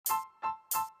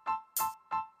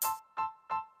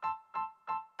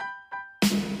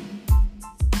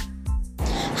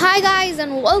Hi guys,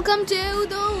 and welcome to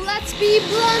the Let's Be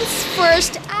Blunt's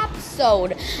first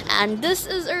episode. And this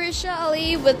is Arisha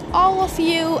Ali with all of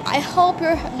you. I hope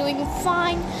you're doing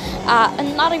fine,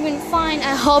 and not even fine.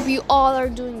 I hope you all are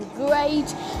doing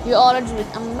great. You all are doing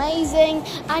amazing,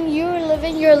 and you're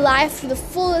living your life to the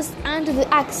fullest and to the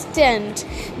extent.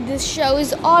 This show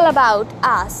is all about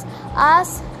us.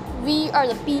 We are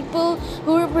the people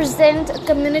who represent a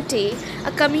community,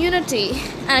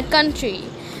 and a country,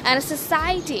 and a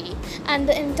society, and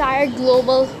the entire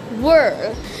global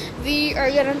world. We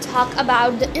are going to talk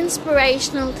about the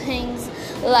inspirational things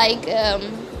like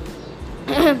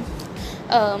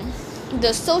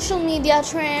the social media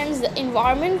trends, the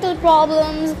environmental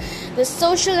problems, the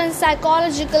social and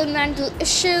psychological mental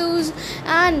issues,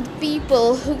 and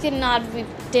people who cannot be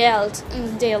dealt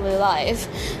in daily life.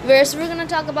 Whereas we're going to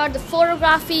talk about the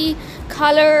photography,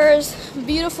 colors,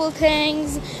 beautiful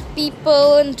things,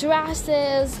 people and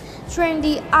dresses,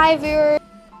 trendy eyewear.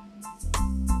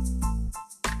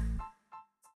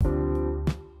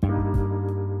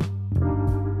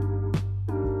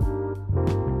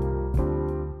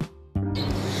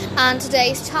 And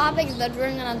today's topic that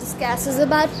we're going to discuss is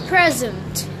about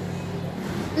present.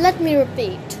 Let me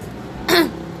repeat.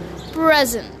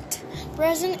 Present.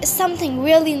 Present is something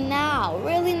really now.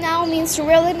 Really now means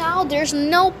really now. There's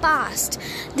no past.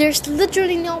 There's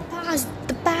literally no past.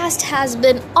 The past has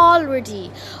been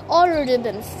already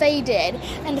been faded,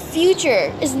 and the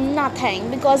future is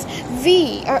nothing, because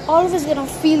we are always gonna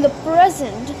feel the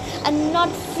present and not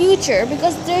future,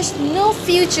 because there's no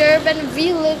future when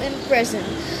we live in present.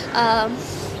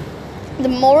 The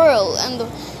moral and the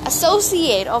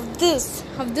associate of this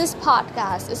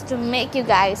podcast is to make you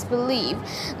guys believe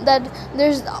that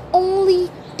there's the only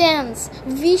tense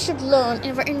we should learn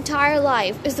in our entire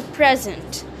life is the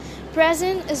present.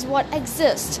 Present is what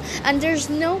exists, and there's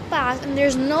no past and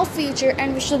there's no future,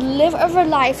 and we should live our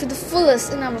life to the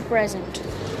fullest in our present.